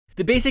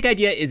The basic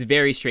idea is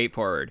very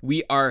straightforward.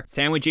 We are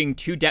sandwiching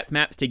two depth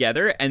maps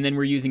together, and then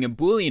we're using a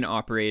boolean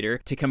operator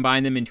to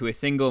combine them into a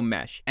single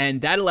mesh.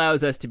 And that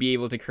allows us to be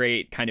able to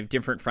create kind of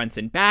different fronts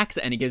and backs,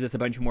 and it gives us a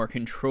bunch more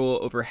control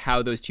over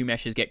how those two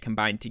meshes get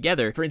combined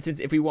together. For instance,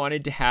 if we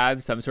wanted to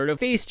have some sort of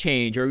face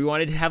change, or we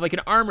wanted to have like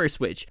an armor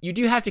switch, you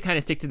do have to kind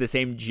of stick to the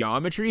same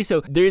geometry,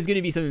 so there's going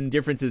to be some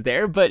differences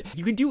there, but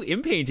you can do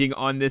inpainting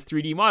on this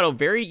 3D model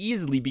very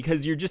easily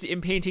because you're just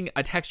inpainting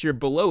a texture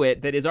below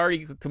it that is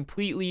already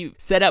completely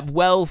set up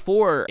well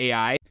for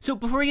AI. So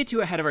before we get too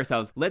ahead of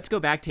ourselves, let's go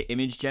back to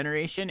image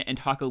generation and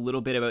talk a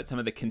little bit about some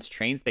of the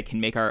constraints that can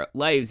make our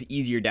lives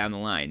easier down the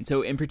line.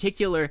 So in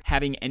particular,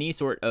 having any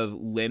sort of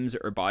limbs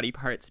or body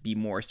parts be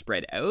more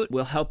spread out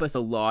will help us a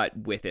lot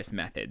with this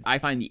method. I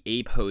find the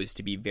A pose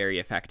to be very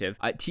effective.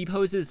 T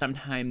poses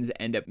sometimes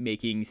end up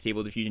making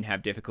Stable Diffusion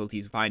have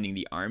difficulties finding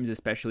the arms,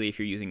 especially if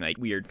you're using like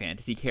weird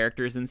fantasy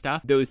characters and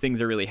stuff. Those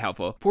things are really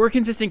helpful. For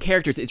consistent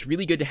characters, it's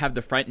really good to have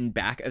the front and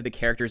back of the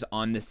characters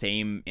on the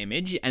same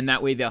image, and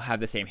that way they'll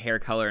have the same hair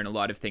color and a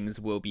lot of things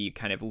will be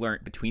kind of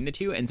learnt between the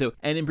two. And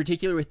in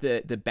particular with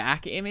the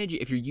back image,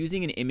 if you're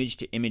using an image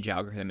to image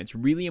algorithm, it's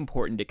really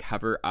important to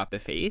cover up the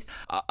face.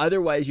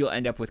 Otherwise you'll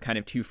end up with kind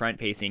of two front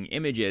facing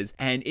images,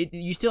 and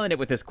you still end up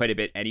with this quite a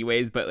bit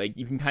anyways, but like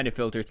you can kind of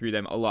filter through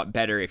them a lot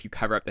better if you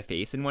cover up the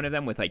face in one of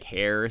them with like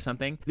hair or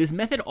something. This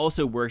method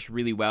also works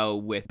really well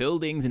with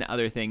buildings and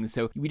other things,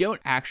 so we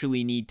don't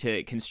actually need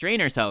to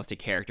constrain ourselves to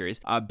characters.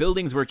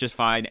 Buildings work just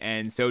fine,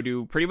 and so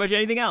do pretty much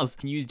anything else.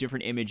 You can use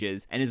different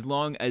images, and as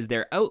long as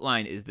their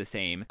outline is the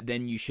same,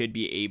 then you should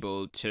be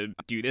able to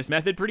do this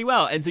method pretty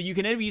well. And so you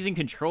can end up using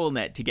control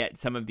net to get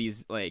some of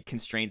these like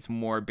constraints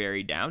more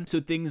buried down. So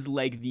things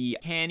like the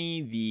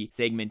canny, the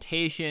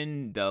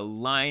segmentation, the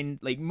line,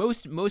 like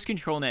most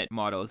control net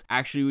models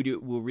actually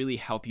will really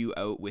help you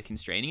out with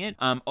constraining it.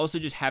 Also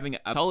just having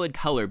a solid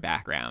color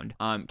background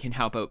can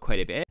help out quite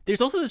a bit.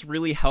 There's also this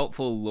really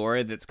helpful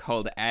lora that's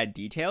called add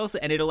details,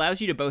 and it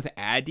allows you to both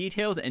add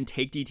details and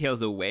take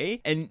details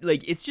away, and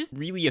like it's just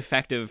really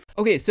effective.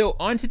 Okay, so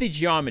onto the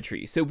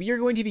geometry. So we are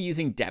going to be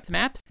using depth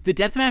maps. The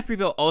depth map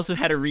repo also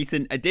had a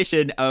recent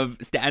addition of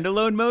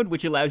standalone mode,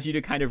 which allows you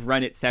to kind of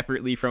run it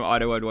separately from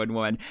Auto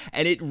 111,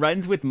 and it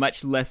runs with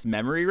much less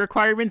memory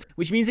requirements,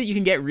 which means that you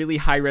can get really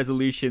high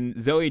resolution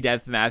Zoe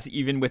depth maps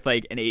even with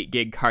like an 8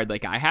 gig card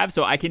like I have.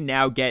 So I can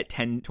now get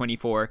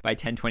 1024 by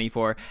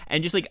 1024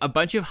 and just like a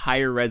bunch of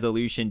higher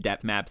resolution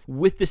depth maps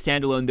with the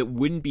standalone that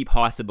wouldn't be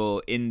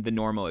possible in the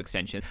normal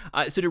extension.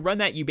 So to run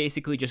that, you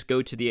basically just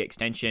go to the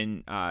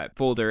extension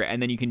folder,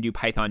 and then you can do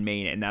Python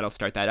main, and that'll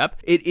start that up.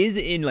 It is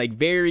in like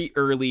very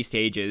early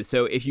stages,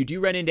 so if you do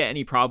run into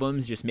any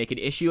problems, just make an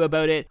issue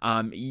about it.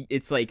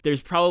 It's like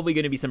there's probably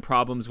going to be some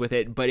problems with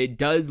it, but it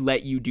does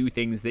let you do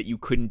things that you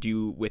couldn't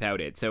do without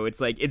it. So it's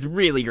like, it's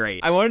really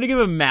great. I wanted to give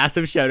a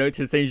massive shout out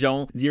to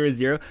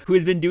Saint-Jean00, who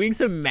has been doing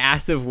some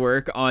massive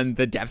work on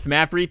the depth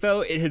map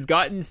repo. It has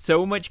gotten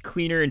so much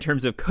cleaner in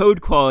terms of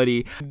code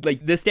quality.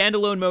 Like the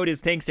standalone mode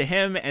is thanks to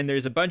him, and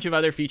there's a bunch of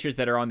other features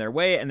that are on their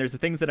way, and there's the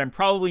things that I'm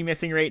probably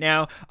missing right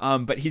now.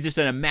 But he's just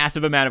done a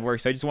massive amount of work,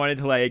 so I just wanted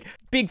to like,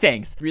 big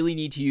thanks. Really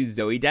need to use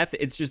Zoe depth.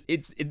 It's just,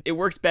 it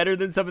works better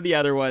than some of the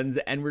other ones,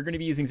 and we're going to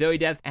be using Zoe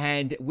depth.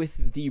 And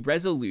with the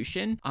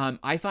resolution,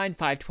 I find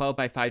 512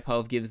 by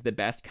 512 gives the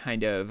best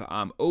kind of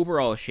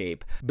overall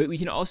shape, but we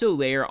can also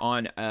layer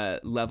on a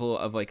level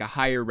of like a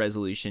higher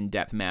resolution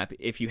depth map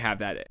if you have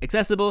that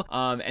accessible,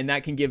 and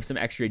that can give some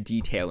extra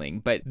detailing.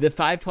 But the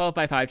 512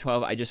 by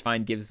 512 I just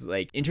find gives,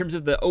 like, in terms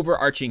of the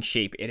overarching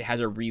shape, it has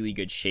a really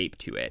good shape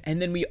to it.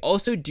 And then we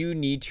also do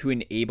need to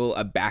enable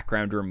a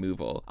background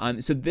removal.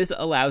 So this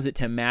allows it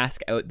to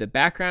mask out the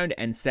background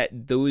and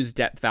set those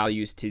depth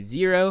values to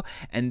 0,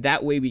 and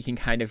that way we can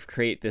kind of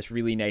create this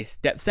really nice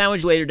depth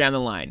sandwich later down the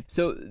line.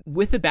 So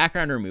with the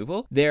background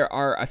removal, there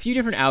are a few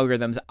different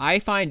algorithms. I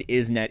find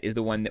isnet is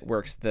the one that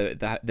works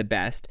the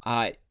best.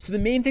 So the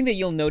main thing that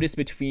you'll notice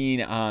between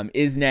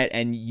isnet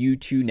and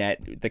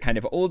U2net, the kind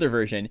of older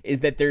version, is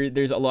that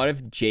there's a lot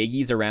of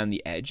jaggies around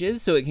the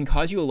edges, so it can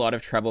cause you a lot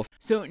of trouble.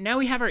 So now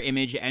we have our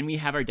image and we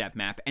have our depth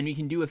map, and we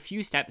can do a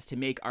few steps to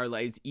make our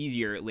lives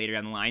easier later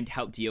down the line to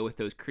help deal with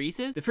those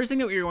creases. The first thing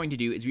that we are going to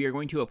do is we are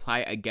going to apply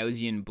a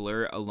Gaussian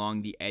blur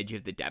along the edge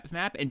of the depth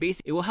map, and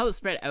basically it will help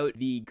spread out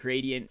the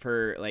gradient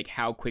for like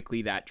how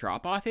quickly that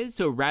drop off is.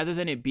 So rather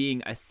than it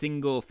being a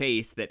single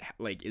face that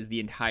like is the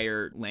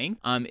entire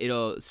length,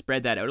 it'll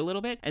spread that out a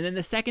little bit. And then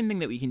the second thing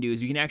that we can do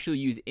is we can actually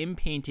use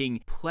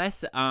inpainting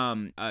plus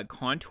a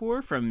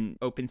contour from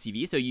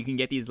opencv. So you can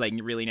get these like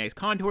really nice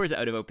contours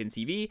out of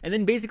opencv, and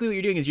then basically what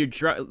you're doing is you're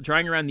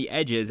drawing around the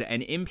edges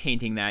and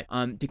inpainting that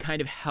to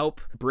kind of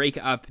help break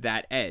up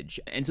that edge.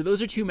 And so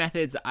those are two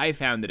methods I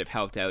found that have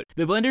helped out.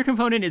 The Blender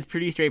component is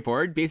pretty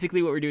straightforward.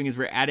 Basically what we're doing is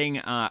we're adding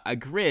a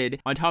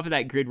grid. On top of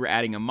that grid, we're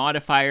adding a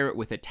modifier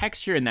with a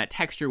texture, and that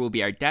texture will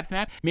be our depth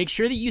map. Make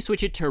sure that you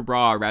switch it to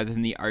raw rather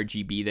than the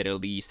RGB that it'll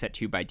be set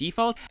to by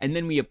default, and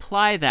then we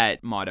apply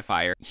that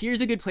modifier.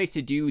 Here's a good place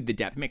to do the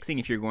depth mixing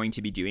if you're going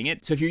to be doing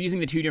it. So if you're using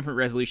the two different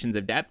resolutions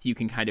of depth, you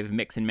can kind of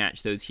mix and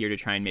match those here to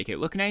try and make it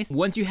look nice.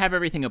 Once you have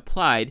everything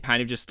applied,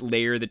 kind of just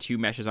layer the two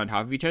meshes on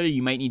top of each other.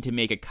 You might need to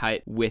make a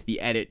cut with the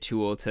edit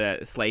tool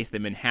to slice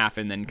them in half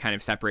and then kind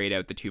of separate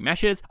out the two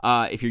meshes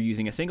if you're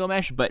using a single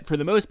mesh. But for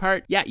the most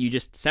part, yeah, you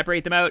just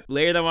separate them out,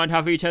 layer them on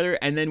top of each other,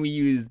 and then we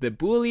use the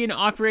boolean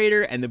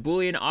operator and the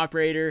boolean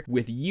operator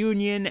with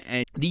union,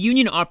 and the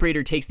union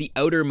operator takes the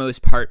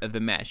outermost part of the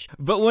mesh.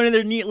 But one of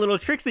the neat little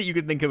tricks that you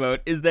can think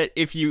about is that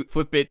if you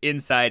flip it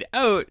inside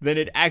out, then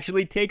it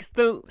actually takes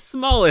the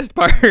smallest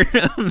part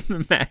of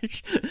the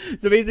mesh.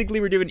 So basically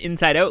we're doing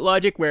inside out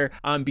logic where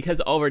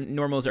because all of our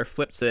normals are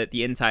flipped so that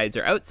the insides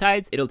are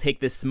outsides, it'll take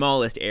the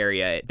smallest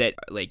area that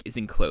like is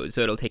enclosed.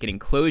 So it'll take an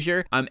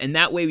enclosure, and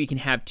that way we can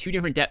have two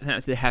different depth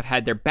maps that have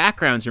had their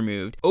backgrounds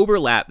removed,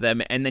 overlap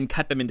them, and then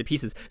cut them into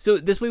pieces. So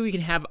this way we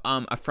can have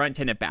a front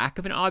and a back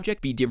of an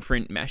object be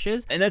different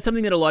meshes, and that's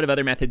something that a lot of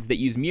other methods that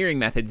use mirroring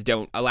methods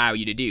don't allow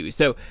you to do.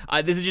 So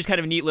this is just kind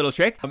of a neat little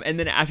trick, and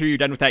then after you're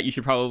done with that, you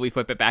should probably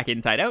flip it back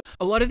inside out.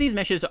 A lot of these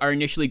meshes are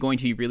initially going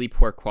to be really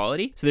poor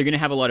quality, so they're going to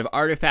have a lot of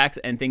artifacts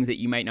and things that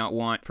you might not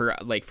want for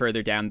like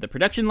further down the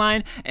production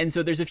line, and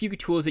so there's a few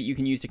tools that you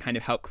can use to kind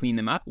of help clean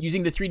them up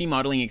using the 3D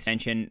modeling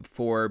extension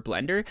for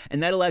Blender,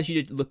 and that allows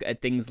you to look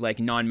at things like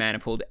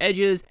non-manifold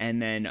edges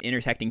and then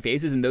intersecting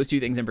faces, and those two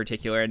things in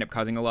particular end up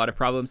causing a lot of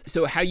problems.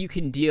 So how you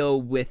can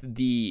deal with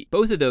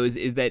both of those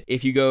is that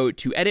if you go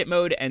to edit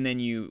mode and then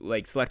you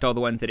like select all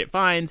the ones that it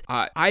finds,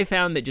 I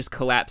found that just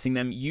collapsing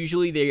them,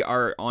 usually they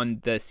are on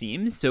the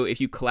seams, so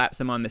if you collapse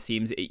them on the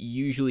seams, it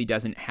usually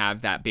doesn't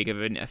have that big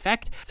of an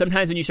effect.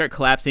 Sometimes when you start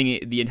collapsing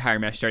it, the entire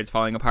mesh starts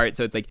falling apart,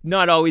 so it's like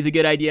not always a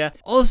good idea.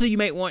 Also, you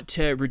might want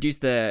to reduce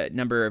the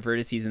number of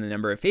vertices and the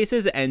number of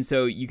faces, and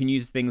so you can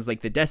use things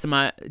like the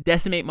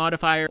decimate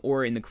modifier,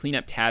 or in the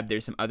cleanup tab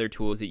there's some other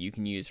tools that you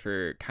can use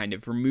for kind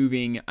of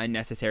removing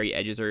unnecessary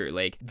edges or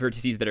like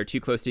vertices that are too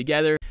close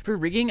together. For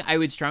rigging, I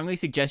would strongly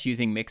suggest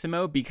using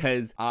Mixamo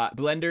because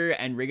Blender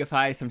and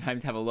Rigify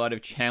sometimes have a lot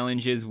of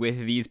challenges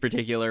with these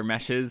particular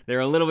meshes. They're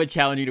a little bit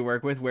challenging to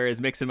work with, whereas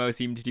Mixamo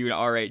seems to do an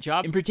alright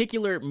job. In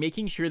particular,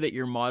 making sure that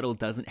your model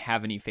doesn't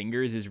have any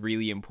fingers is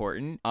really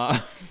important.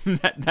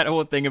 That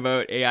whole thing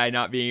about AI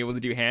not being able to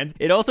do hands,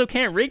 it also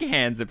can't rig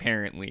hands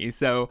apparently,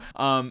 so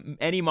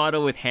any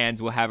model with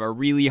hands will have a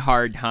really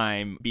hard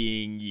time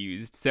being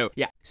used. So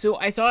yeah, so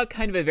I saw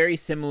kind of a very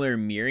similar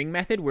mirroring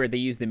method where they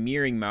use the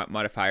mirroring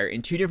modifier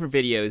in two different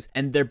videos,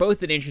 and they're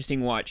both an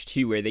interesting watch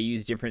too, where they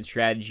use different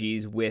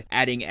strategies with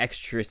adding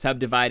extra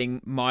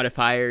subdividing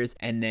modifiers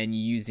and then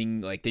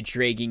using like the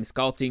dragging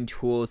sculpting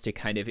tools to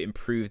kind of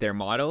improve their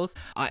models.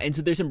 And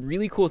so there's some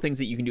really cool things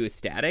that you can do with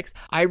statics.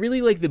 I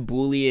really like the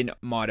boolean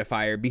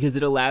modifier because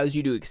it allows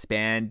you to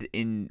expand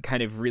in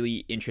kind of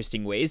really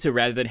interesting ways. So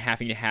rather than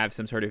having to have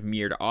some sort of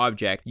mirrored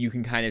object, you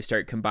can kind of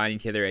start combining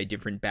together a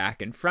different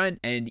back and front,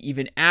 and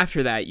even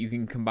after that you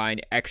can combine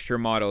extra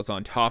models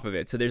on top of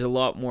it. So there's a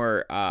lot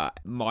more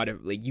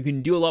you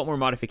can do a lot more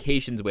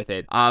modifications with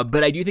it,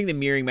 but I do think the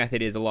mirroring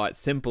method is a lot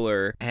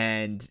simpler,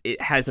 and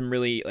it has some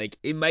really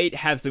it might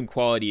have some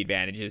quality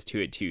advantages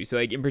to it too. So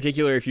like in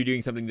particular, if you're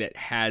doing something that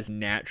has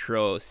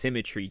natural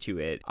symmetry to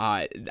it,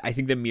 I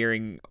think the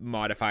mirroring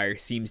modifier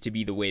seems to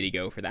be the way to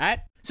go for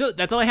that. So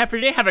that's all I have for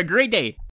today. Have a great day.